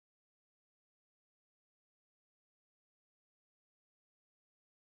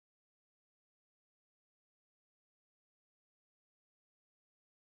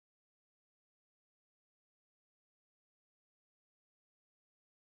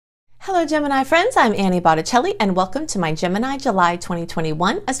Hello Gemini friends, I'm Annie Botticelli and welcome to my Gemini July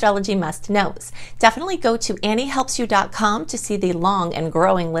 2021 Astrology Must Knows. Definitely go to anniehelpsyou.com to see the long and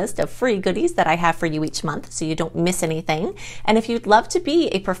growing list of free goodies that I have for you each month so you don't miss anything. And if you'd love to be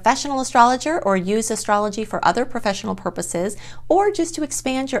a professional astrologer or use astrology for other professional purposes or just to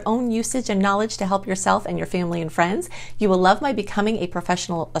expand your own usage and knowledge to help yourself and your family and friends, you will love my Becoming a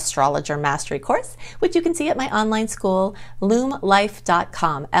Professional Astrologer Mastery course, which you can see at my online school,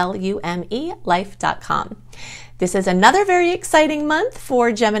 LumeLife.com, Life.com. This is another very exciting month for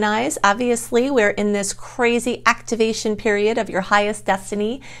Geminis. Obviously, we're in this crazy activation period of your highest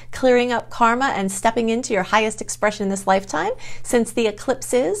destiny, clearing up karma and stepping into your highest expression in this lifetime, since the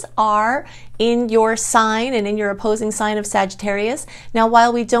eclipses are in your sign and in your opposing sign of Sagittarius. Now,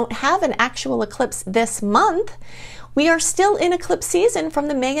 while we don't have an actual eclipse this month, we are still in eclipse season from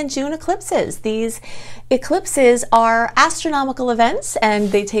the May and June eclipses. These eclipses are astronomical events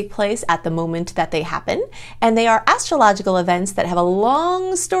and they take place at the moment that they happen. And they are astrological events that have a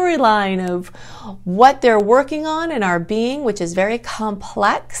long storyline of what they're working on in our being, which is very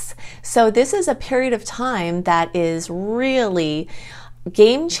complex. So this is a period of time that is really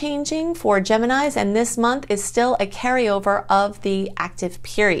game-changing for Geminis, and this month is still a carryover of the active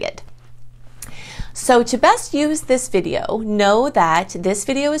period. So to best use this video, know that this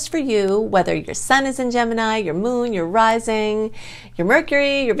video is for you, whether your sun is in Gemini, your moon, your rising, your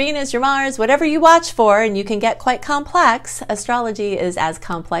Mercury, your Venus, your Mars, whatever you watch for, and you can get quite complex. Astrology is as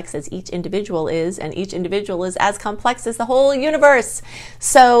complex as each individual is, and each individual is as complex as the whole universe.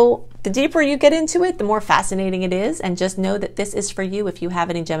 So the deeper you get into it, the more fascinating it is, and just know that this is for you if you have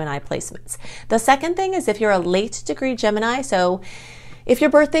any Gemini placements. The second thing is if you're a late degree Gemini, so if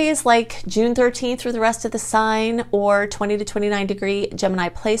your birthday is like June 13th through the rest of the sign, or 20 to 29 degree Gemini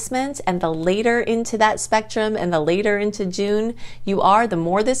placement, and the later into that spectrum and the later into June you are, the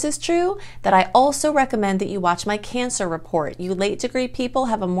more this is true, that I also recommend that you watch my Cancer report. You late degree people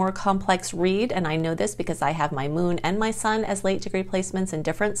have a more complex read, and I know this because I have my moon and my sun as late degree placements in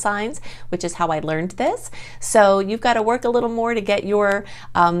different signs, which is how I learned this. So you've got to work a little more to get your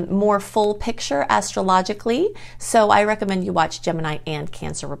more full picture astrologically. So I recommend you watch Gemini and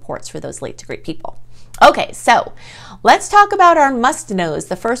Cancer reports for those late degree people. Okay, so let's talk about our must-knows.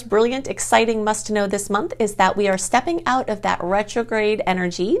 The first brilliant, exciting must-know this month is that we are stepping out of that retrograde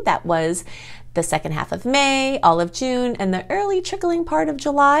energy that was the second half of May, all of June, and the early trickling part of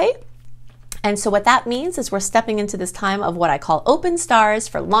July. And so what that means is we're stepping into this time of what I call open stars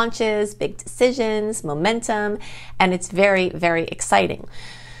for launches, big decisions, momentum, and it's very, very exciting.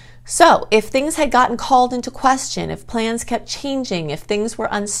 So if things had gotten called into question, if plans kept changing, if things were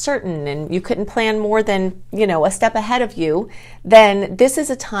uncertain and you couldn't plan more than, a step ahead of you, then this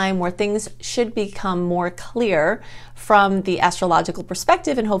is a time where things should become more clear from the astrological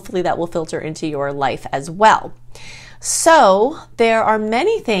perspective, and hopefully that will filter into your life as well. So there are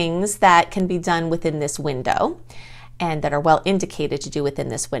many things that can be done within this window and that are well indicated to do within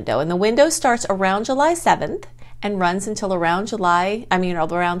this window. And the window starts around July 7th and runs until around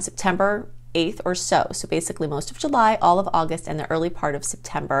September 8th or so. So basically most of July, all of August, and the early part of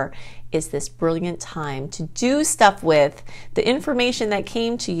September is this brilliant time to do stuff with the information that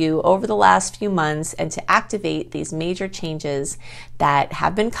came to you over the last few months and to activate these major changes that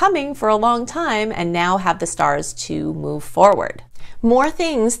have been coming for a long time and now have the stars to move forward. More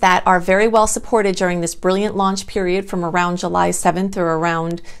things that are very well supported during this brilliant launch period from around July 7th or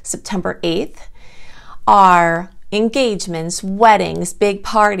around September 8th are engagements, weddings, big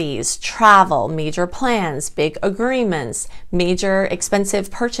parties, travel, major plans, big agreements, major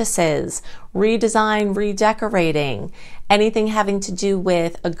expensive purchases, redesign, redecorating, anything having to do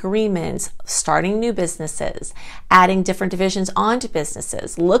with agreements, starting new businesses, adding different divisions onto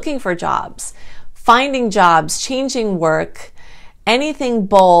businesses, looking for jobs, finding jobs, changing work, anything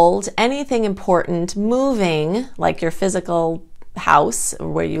bold, anything important, moving, like your physical house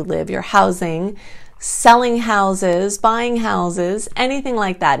where you live, your housing, selling houses, buying houses, anything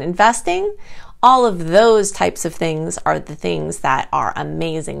like that, investing, all of those types of things are the things that are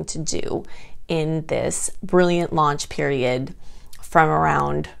amazing to do in this brilliant launch period from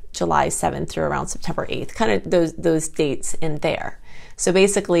around July 7th through around September 8th, kind of those dates in there. So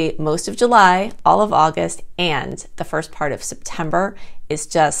basically most of July, all of August, and the first part of September is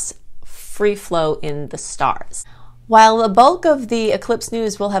just free flow in the stars. While the bulk of the eclipse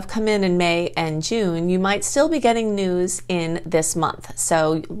news will have come in May and June, you might still be getting news in this month.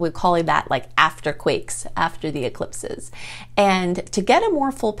 So we're calling that like after quakes, after the eclipses. And to get a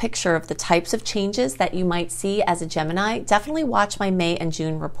more full picture of the types of changes that you might see as a Gemini, definitely watch my May and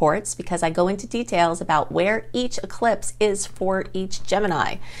June reports because I go into details about where each eclipse is for each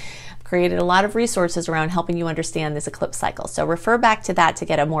Gemini. created a lot of resources around helping you understand this eclipse cycle. So refer back to that to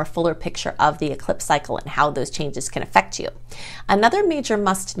get a more fuller picture of the eclipse cycle and how those changes can affect you. Another major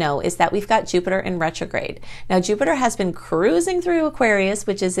must know is that we've got Jupiter in retrograde. Now, Jupiter has been cruising through Aquarius,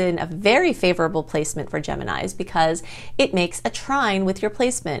 which is in a very favorable placement for Geminis because it makes a trine with your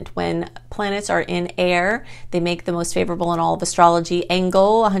placement. When planets are in air, they make the most favorable in all of astrology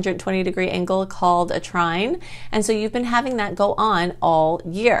angle, 120-degree angle called a trine. And so you've been having that go on all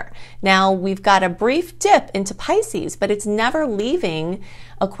year. Now, we've got a brief dip into Pisces, but it's never leaving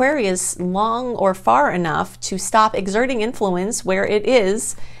Aquarius long or far enough to stop exerting influence where it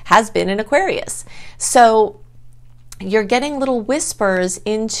has been in Aquarius. So you're getting little whispers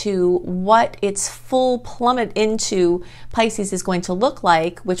into what its full plummet into Pisces is going to look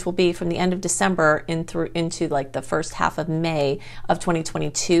like, which will be from the end of December into like the first half of May of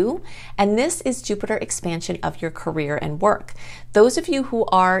 2022. And this is Jupiter expansion of your career and work. Those of you who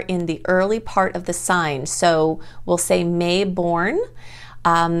are in the early part of the sign, so we'll say May born,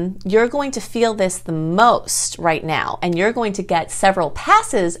 you're going to feel this the most right now, and you're going to get several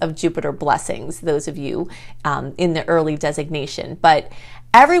passes of Jupiter blessings, those of you in the early designation. But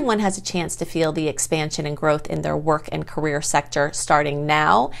everyone has a chance to feel the expansion and growth in their work and career sector starting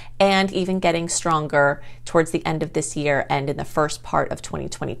now and even getting stronger towards the end of this year and in the first part of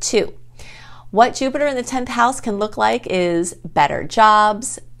 2022. What Jupiter in the 10th house can look like is better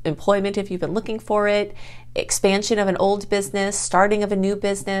jobs, employment if you've been looking for it, expansion of an old business, starting of a new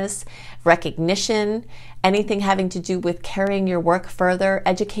business, recognition, anything having to do with carrying your work further,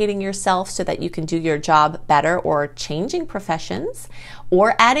 educating yourself so that you can do your job better, or changing professions,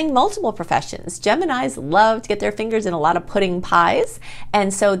 or adding multiple professions. Geminis love to get their fingers in a lot of pudding pies,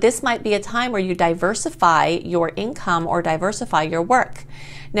 and so this might be a time where you diversify your income or diversify your work.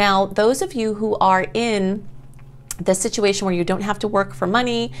 Now, those of you who are in the situation where you don't have to work for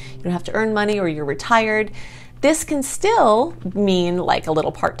money, you don't have to earn money, or you're retired, this can still mean like a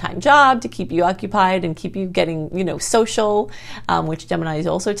little part-time job to keep you occupied and keep you getting, social, which Geminis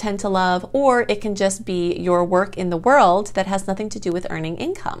also tend to love, or it can just be your work in the world that has nothing to do with earning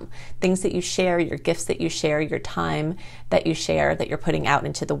income. Things that you share, your gifts that you share, your time that you share, that you're putting out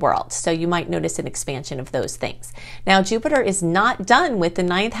into the world. So you might notice an expansion of those things. Now, Jupiter is not done with the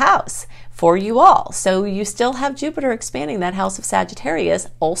 9th house for you all. So you still have Jupiter expanding that house of Sagittarius,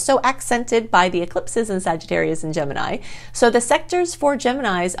 also accented by the eclipses in Sagittarius and Gemini. So the sectors for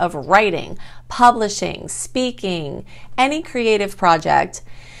Geminis of writing, publishing, speaking, any creative project,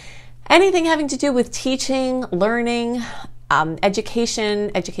 anything having to do with teaching, learning,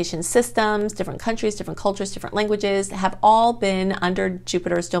 education systems, different countries, different cultures, different languages, have all been under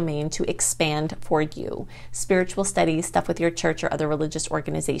Jupiter's domain to expand for you. Spiritual studies, stuff with your church or other religious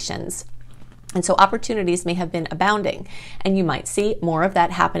organizations. And so opportunities may have been abounding, and you might see more of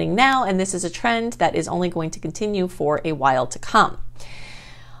that happening now, and this is a trend that is only going to continue for a while to come.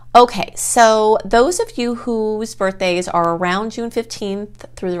 Okay, so those of you whose birthdays are around June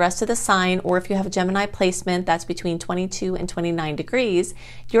 15th through the rest of the sign, or if you have a Gemini placement that's between 22 and 29 degrees,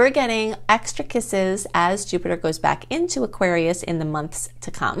 you're getting extra kisses as Jupiter goes back into Aquarius in the months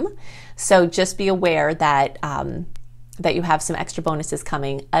to come. So just be aware that that you have some extra bonuses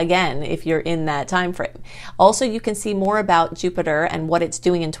coming again if you're in that time frame. Also, you can see more about Jupiter and what it's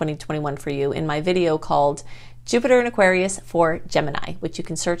doing in 2021 for you in my video called Jupiter in Aquarius for Gemini, which you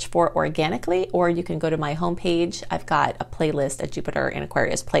can search for organically, or you can go to my homepage. I've got a playlist, a Jupiter in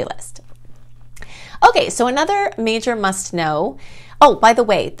Aquarius playlist. Okay, so another major must know. Oh, by the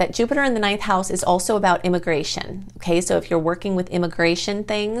way, that Jupiter in the 9th house is also about immigration. Okay, so if you're working with immigration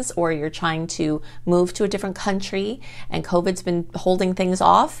things, or you're trying to move to a different country and COVID's been holding things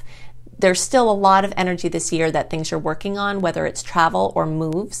off, there's still a lot of energy this year that things you're working on, whether it's travel or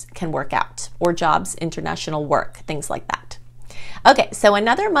moves, can work out, or jobs, international work, things like that. Okay, so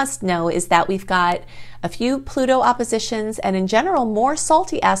another must know is that we've got a few Pluto oppositions and in general more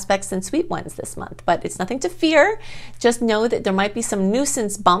salty aspects than sweet ones this month, but it's nothing to fear. Just know that there might be some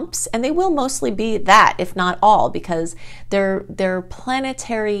nuisance bumps, and they will mostly be that, if not all, because they're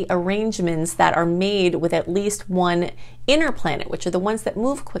planetary arrangements that are made with at least one inner planet, which are the ones that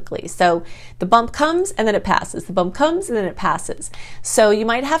move quickly. So the bump comes and then it passes. The bump comes and then it passes. So you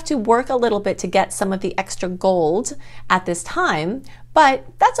might have to work a little bit to get some of the extra gold at this time, but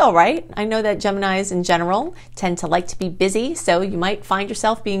that's all right. I know that Geminis in general tend to like to be busy, so you might find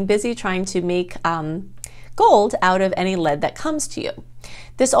yourself being busy trying to make gold out of any lead that comes to you.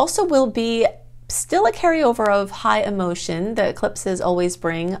 This also will be still a carryover of high emotion. The eclipses always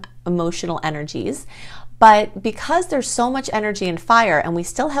bring emotional energies. But because there's so much energy in fire, and we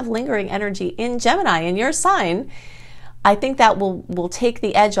still have lingering energy in Gemini, in your sign, I think that will take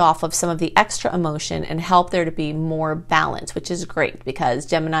the edge off of some of the extra emotion and help there to be more balance, which is great because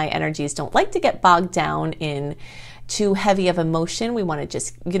Gemini energies don't like to get bogged down in too heavy of emotion. We want to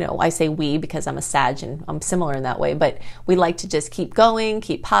just, I say we because I'm a Sag and I'm similar in that way, but we like to just keep going,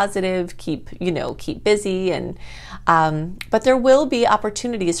 keep positive, keep busy. And but there will be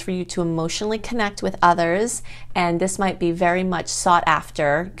opportunities for you to emotionally connect with others, and this might be very much sought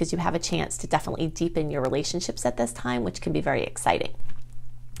after because you have a chance to definitely deepen your relationships at this time, which can be very exciting.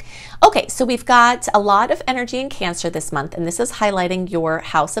 Okay, so we've got a lot of energy in Cancer this month, and this is highlighting your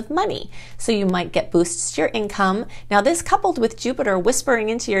house of money. So you might get boosts to your income. Now this coupled with Jupiter whispering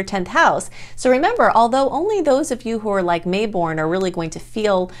into your 10th house. So remember, although only those of you who are like Mayborn are really going to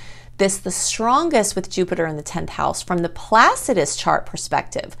feel this the strongest with Jupiter in the 10th house, from the Placidus chart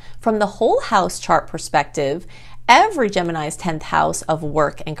perspective, from the whole house chart perspective, every Gemini's 10th house of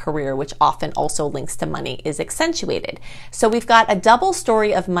work and career, which often also links to money, is accentuated. So we've got a double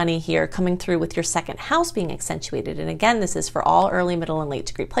story of money here coming through with your 2nd house being accentuated. And again, this is for all early, middle, and late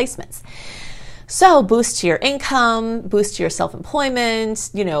degree placements. So boost to your income, boost to your self-employment,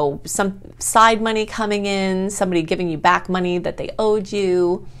 some side money coming in, somebody giving you back money that they owed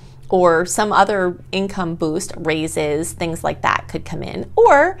you, or some other income boost, raises, things like that could come in,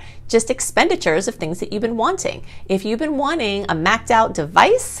 or just expenditures of things that you've been wanting. If you've been wanting a macked out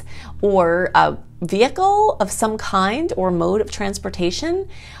device or a vehicle of some kind or mode of transportation,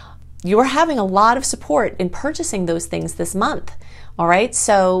 you're having a lot of support in purchasing those things this month. All right,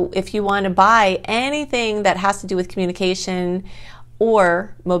 so if you want to buy anything that has to do with communication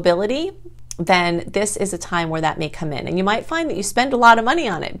or mobility, then this is a time where that may come in. And you might find that you spend a lot of money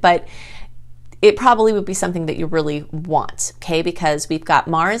on it, but it probably would be something that you really want, okay? Because we've got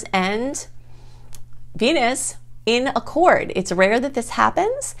Mars and Venus in accord. It's rare that this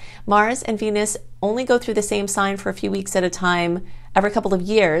happens. Mars and Venus only go through the same sign for a few weeks at a time every couple of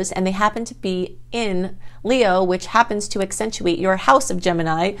years, and they happen to be in Leo, which happens to accentuate your house of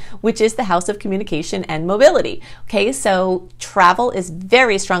Gemini, which is the house of communication and mobility. Okay, so travel is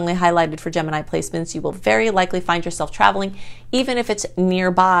very strongly highlighted for Gemini placements. You will very likely find yourself traveling, even if it's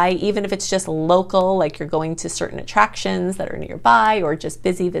nearby, even if it's just local, like you're going to certain attractions that are nearby, or just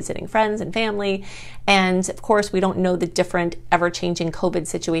busy visiting friends and family. And of course, we don't know the different ever-changing COVID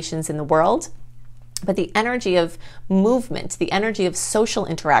situations in the world. But the energy of movement, the energy of social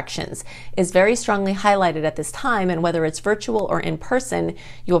interactions is very strongly highlighted at this time. And whether it's virtual or in person,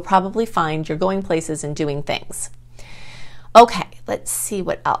 you will probably find you're going places and doing things. Okay, let's see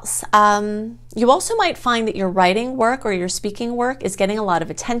what else. You also might find that your writing work or your speaking work is getting a lot of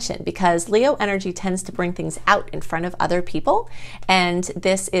attention because Leo energy tends to bring things out in front of other people. And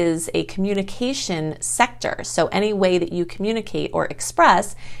this is a communication sector. So any way that you communicate or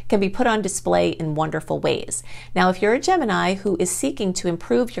express can be put on display in wonderful ways. Now, if you're a Gemini who is seeking to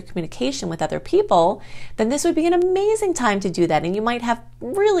improve your communication with other people, then this would be an amazing time to do that. And you might have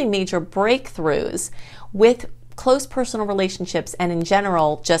really major breakthroughs with close personal relationships and in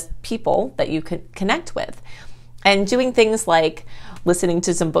general just people that you can connect with, and doing things like listening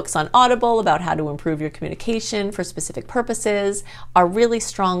to some books on Audible about how to improve your communication for specific purposes are really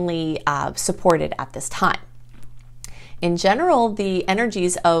strongly supported at this time. In general, the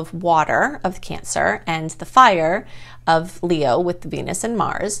energies of water of Cancer and the fire of Leo with the Venus and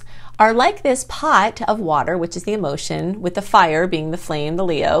Mars are like this pot of water, which is the emotion, with the fire being the flame, the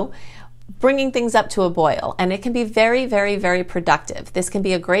Leo, bringing things up to a boil. And it can be very, very, very productive. This can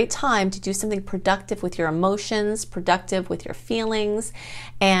be a great time to do something productive with your emotions, productive with your feelings.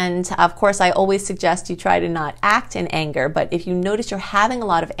 And of course, I always suggest you try to not act in anger, but if you notice you're having a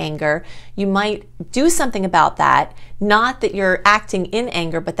lot of anger, you might do something about that. Not that you're acting in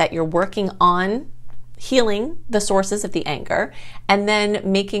anger, but that you're working on healing the sources of the anger, and then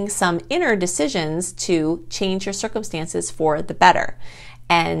making some inner decisions to change your circumstances for the better.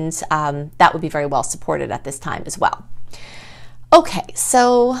 And that would be very well supported at this time as well. Okay,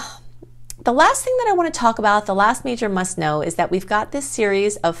 so the last thing that I want to talk about, the last major must know, is that we've got this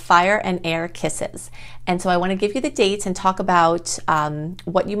series of fire and air kisses. And so I want to give you the dates and talk about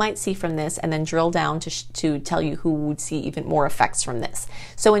what you might see from this, and then drill down to tell you who would see even more effects from this.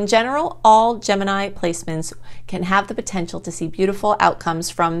 So in general, all Gemini placements can have the potential to see beautiful outcomes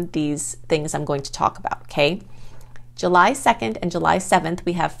from these things I'm going to talk about, okay? July 2nd and July 7th,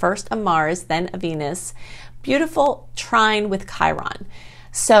 we have first a Mars, then a Venus, beautiful trine with Chiron.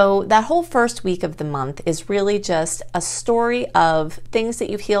 So that whole first week of the month is really just a story of things that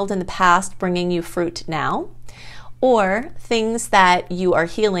you've healed in the past bringing you fruit now, or things that you are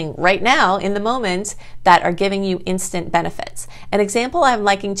healing right now in the moment that are giving you instant benefits. An example I'm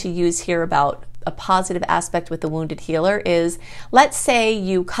liking to use here about a positive aspect with the wounded healer is, let's say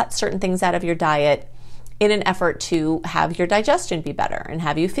you cut certain things out of your diet in an effort to have your digestion be better and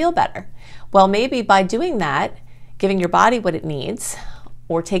have you feel better. Well, maybe by doing that, giving your body what it needs,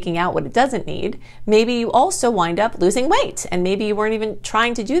 or taking out what it doesn't need, maybe you also wind up losing weight. And maybe you weren't even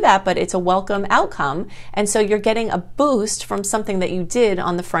trying to do that, but it's a welcome outcome. And so you're getting a boost from something that you did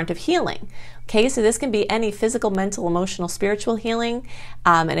on the front of healing. Okay, so this can be any physical, mental, emotional, spiritual healing.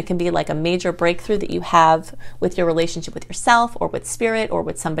 And it can be like a major breakthrough that you have with your relationship with yourself or with spirit or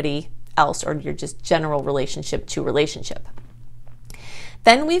with somebody else, or your just general relationship to relationship.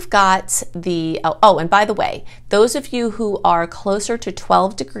 Then we've got the, oh, and by the way, those of you who are closer to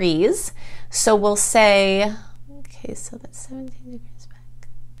 12 degrees, so we'll say, okay, so that's 17 degrees back.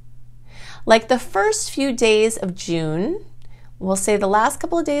 Like the first few days of June, we'll say the last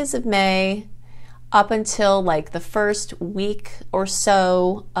couple of days of May, up until like the first week or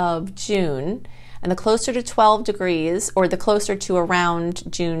so of June, and the closer to 12 degrees, or the closer to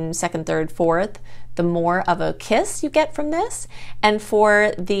around June 2nd, 3rd, 4th, the more of a kiss you get from this. And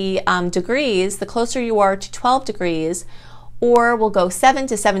for the degrees, the closer you are to 12 degrees, or we'll go 7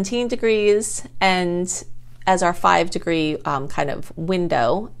 to 17 degrees, and as our 5-degree kind of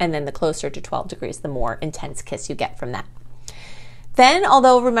window, and then the closer to 12 degrees, the more intense kiss you get from that. Then,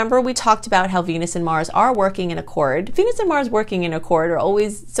 although remember we talked about how Venus and Mars are working in accord, Venus and Mars working in accord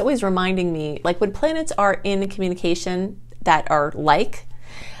it's always reminding me, like when planets are in communication that are like,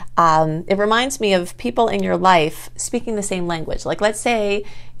 it reminds me of people in your life speaking the same language. Like let's say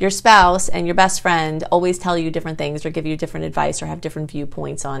your spouse and your best friend always tell you different things or give you different advice or have different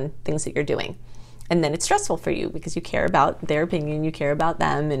viewpoints on things that you're doing. And then it's stressful for you because you care about their opinion, you care about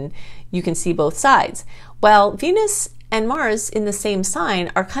them, and you can see both sides. Well, Venus and Mars in the same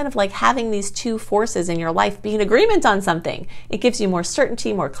sign are kind of like having these two forces in your life be in agreement on something. It gives you more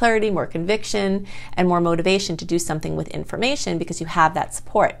certainty, more clarity, more conviction, and more motivation to do something with information because you have that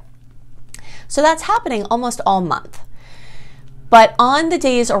support. So that's happening almost all month. But on the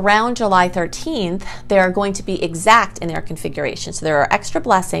days around July 13th, they are going to be exact in their configuration. So there are extra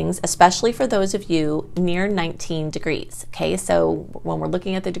blessings, especially for those of you near 19 degrees. Okay, so when we're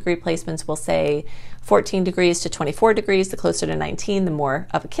looking at the degree placements, we'll say 14 degrees to 24 degrees. The closer to 19, the more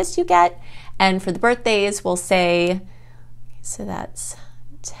of a kiss you get. And for the birthdays, we'll say, so that's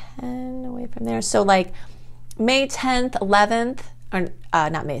 10 away from there. So like May 10th, 11th, or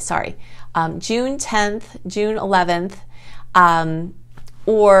not May, sorry, June 10th, June 11th,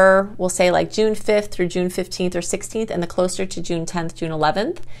 or we'll say like June 5th through June 15th or 16th, and the closer to June 10th, June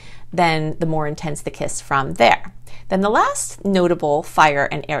 11th, then the more intense the kiss from there. Then the last notable fire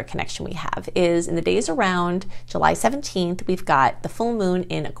and air connection we have is in the days around July 17th, we've got the full moon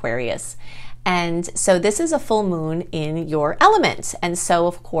in Aquarius. And so this is a full moon in your element. And so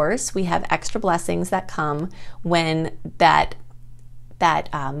of course we have extra blessings that come when that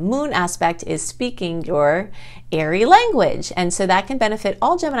moon aspect is speaking your airy language. And so that can benefit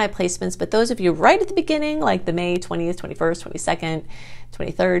all Gemini placements, but those of you right at the beginning, like the May 20th, 21st, 22nd,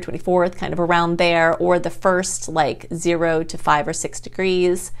 23rd, 24th, kind of around there, or the first like 0 to 5 or 6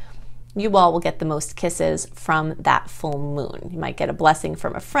 degrees, you all will get the most kisses from that full moon. You might get a blessing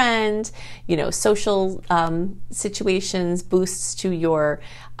from a friend, you know, social situations, boosts to your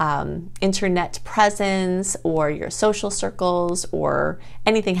internet presence or your social circles or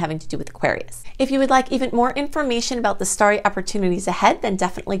anything having to do with Aquarius. If you would like even more information about the starry opportunities ahead, then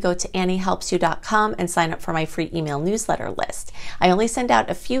definitely go to anniehelpsyou.com and sign up for my free email newsletter list. I only send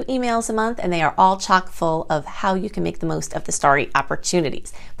out a few emails a month and they are all chock full of how you can make the most of the starry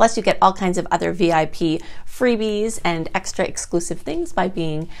opportunities. Plus you get all kinds of other VIP freebies and extra exclusive things by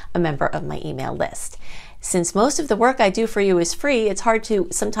being a member of my email list. Since most of the work I do for you is free, it's hard to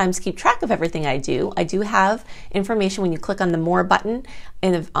sometimes keep track of everything I do. I do have information when you click on the More button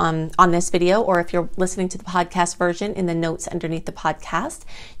on this video, or if you're listening to the podcast version, in the notes underneath the podcast,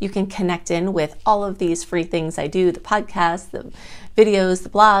 you can connect in with all of these free things I do, the podcast, the videos, the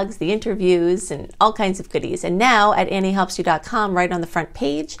blogs, the interviews, and all kinds of goodies. And now at anniehelpsyou.com, right on the front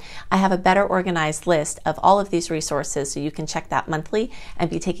page, I have a better organized list of all of these resources, so you can check that monthly and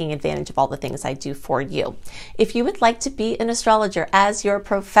be taking advantage of all the things I do for you. If you would like to be an astrologer as your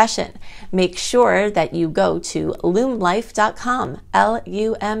profession, make sure that you go to lumelife.com,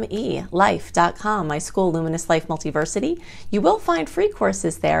 L-U-M-E, life.com, my school, Luminous Life Multiversity. You will find free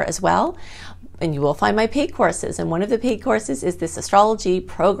courses there as well. And you will find my paid courses. And one of the paid courses is this astrology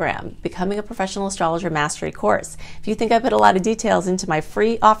program, Becoming a Professional Astrologer Mastery course. If you think I put a lot of details into my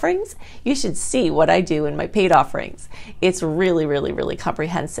free offerings, you should see what I do in my paid offerings. It's really, really, really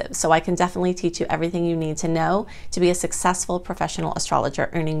comprehensive. So I can definitely teach you everything you need to know to be a successful professional astrologer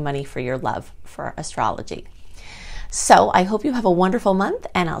earning money for your love for astrology. So I hope you have a wonderful month,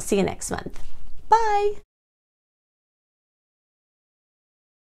 and I'll see you next month. Bye.